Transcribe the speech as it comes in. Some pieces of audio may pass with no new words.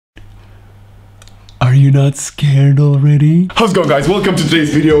you not scared already? How's it going, guys? Welcome to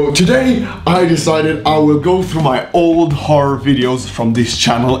today's video. Today I decided I will go through my old horror videos from this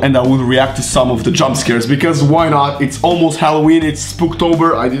channel and I will react to some of the jump scares, because why not? It's almost Halloween, it's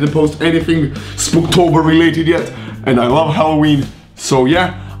Spooktober. I didn't post anything Spooktober related yet and I love Halloween. So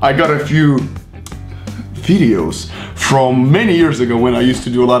yeah, I got a few videos from many years ago when I used to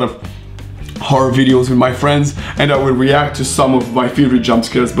do a lot of horror videos with my friends, and I will react to some of my favorite jump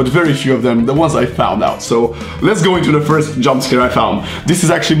scares, but very few of them, the ones I found out. So let's go into the first jump scare I found. This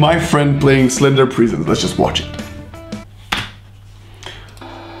is actually my friend playing Slender Prison. Let's just watch it.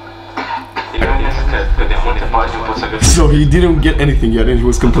 So he didn't get anything yet and he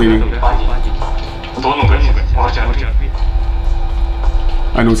was complaining.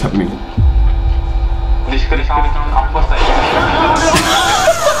 I know what's happening.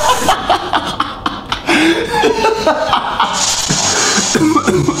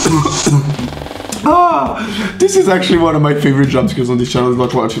 This is actually one of my favorite jump scares on this channel.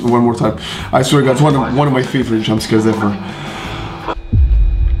 Let's watch it one more time. I swear to God, it's one of my favorite jump scares ever.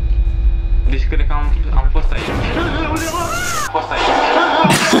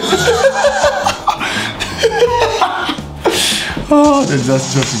 Oh, that's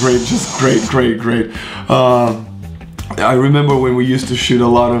just great, great. I remember when we used to shoot a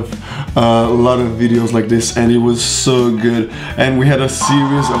lot of videos like this, and it was so good. And we had a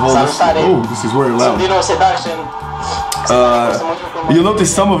series of all this. Oh, this is very loud. You'll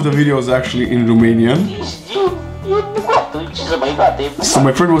notice some of the videos actually in Romanian. So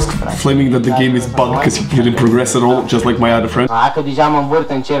my friend was claiming that the game is bugged because he didn't progress at all, just like my other friend. He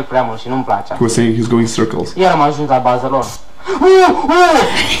was saying he's going circles.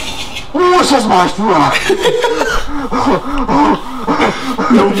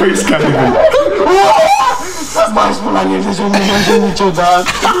 No face cam even.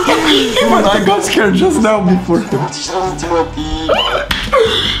 Even I got scared just now before him.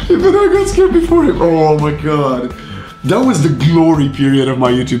 Even I got scared before him. Oh my God. That was the glory period of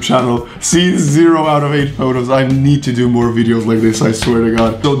my YouTube channel. See, 0 out of 8 photos. I need to do more videos like this, I swear to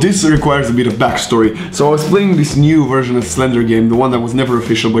God. So this requires a bit of backstory. So I was playing this new version of Slender game, the one that was never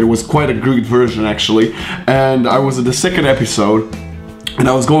official, but it was quite a good version actually. And I was at the second episode, and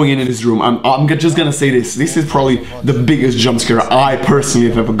I was going in this room. I'm just gonna say this. This is probably the biggest jump scare I personally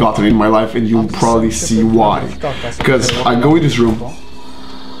have ever gotten in my life, and you'll probably see why. Because I go in this room.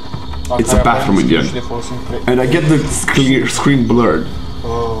 It's a bathroom in the end, and I get the screen blurred,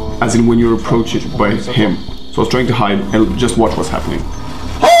 as in when you approach it by him. So I was trying to hide and just watch what's happening.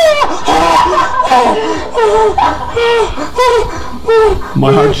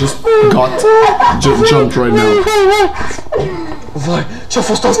 My heart just jumped right now.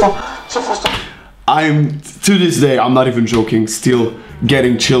 To this day, I'm not even joking, still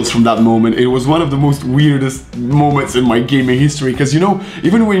getting chills from that moment. It was one of the most weirdest moments in my gaming history, because you know,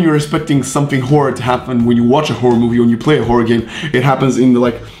 even when you're expecting something horror to happen, when you watch a horror movie, when you play a horror game, it happens in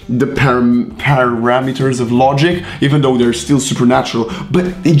the parameters of logic, even though they're still supernatural.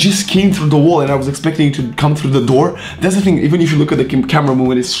 But it just came through the wall, and I was expecting it to come through the door. That's the thing, even if you look at the camera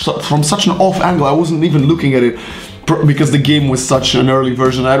movement, it's from such an off angle. I wasn't even looking at it, because the game was such an early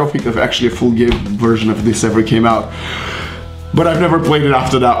version. I don't think that actually a full game version of this ever came out. But I've never played it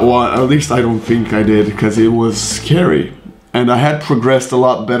after that one, at least I don't think I did, because it was scary. And I had progressed a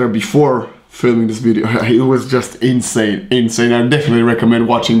lot better before filming this video. It was just insane. I definitely recommend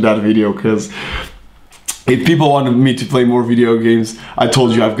watching that video, because if people wanted me to play more video games, I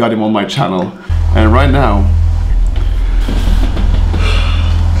told you I've got him on my channel. And right now...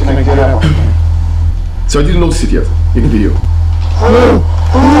 Can I get out? So I didn't notice it yet in the video.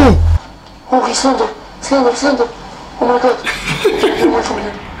 Oh, he's Slender! Oh my God! Get away from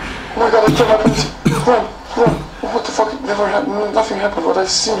here! Oh my God, I can't happen! Run! What the fuck? Never happened. Nothing happened, but I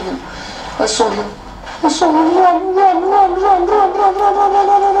seen him. I saw him! Run!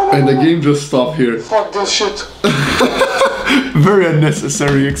 And the game just stopped here. Fuck this shit! Very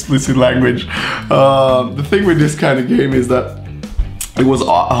unnecessary explicit language. The thing with this kind of game is that it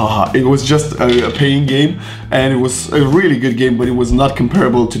was just a paying game, and it was a really good game, but it was not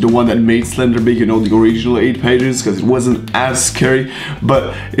comparable to the one that made Slender big, you know, the original 8 pages, because it wasn't as scary.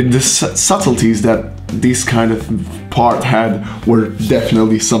 But the subtleties that this kind of part had were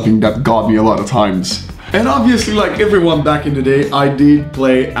definitely something that got me a lot of times. And obviously, like everyone back in the day, I did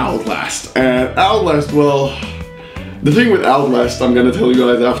play Outlast. And Outlast, well, the thing with Outlast, I'm gonna tell you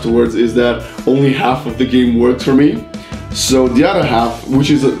guys afterwards, is that only half of the game worked for me. So the other half,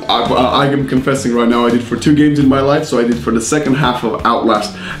 which is, I am confessing right now, I did for 2 games in my life. So I did for the second half of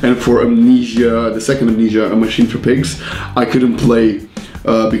Outlast and for Amnesia, the second Amnesia, A Machine for Pigs. I couldn't play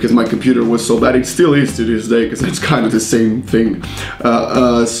because my computer was so bad. It still is to this day, because it's kind of the same thing.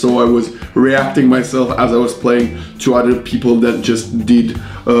 So I was reacting myself as I was playing to other people that just did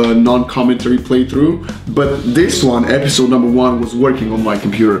non-commentary playthrough. But this one, episode number 1, was working on my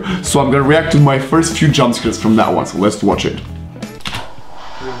computer. So I'm gonna react to my first few jump scares from that one. So let's watch it.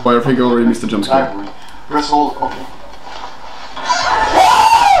 Well, I think I already missed the jump scare. Okay.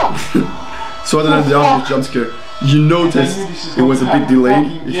 So other than the obvious jump scare, you noticed it was a bit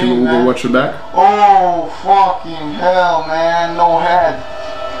delayed if you will go watch it back. Oh, fucking hell, man. No head.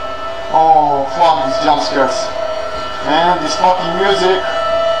 Oh, fuck these jump scares. Man, this fucking music.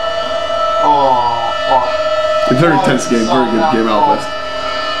 Oh, fuck. A very tense game, very good game, Outlast.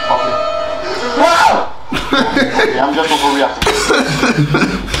 Okay. Okay, I'm just overreacting.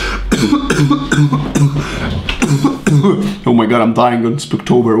 Oh my god, I'm dying on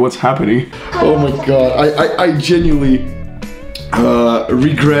Spooktober. What's happening? Oh my god, I genuinely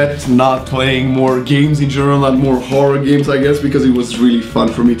regret not playing more games in general, not more horror games, I guess, because it was really fun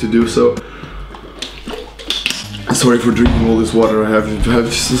for me to do so. Sorry for drinking all this water I have.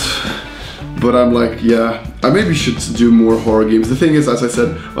 But I'm like, yeah, I maybe should do more horror games. The thing is, as I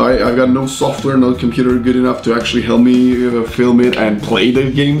said, I've got no software, no computer good enough to actually help me film it and play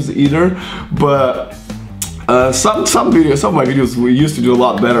the games either. But some of my videos we used to do a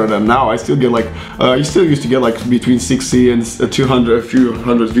lot better than now. I still get like, I still used to get like between 60 and 200, a few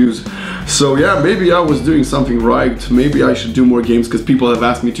hundred views. So yeah, maybe I was doing something right. Maybe I should do more games, because people have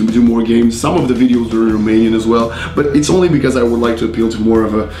asked me to do more games. Some of the videos were in Romanian as well, but it's only because I would like to appeal to more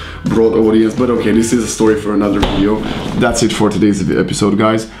of a broad audience. But okay, this is a story for another video. That's it for today's episode,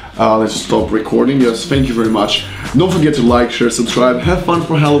 guys. Let's stop recording. Yes, thank you very much. Don't forget to like, share, subscribe. Have fun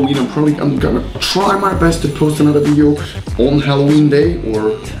for Halloween. I'm gonna try my best to post another video on Halloween day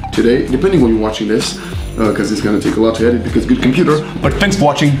or today, depending on you watching this, because it's gonna take a lot to edit because good computer. But thanks for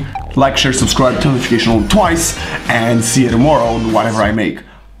watching. Like, share, subscribe, turn notification on twice, and see you tomorrow on whatever I make.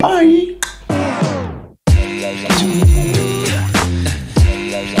 Bye!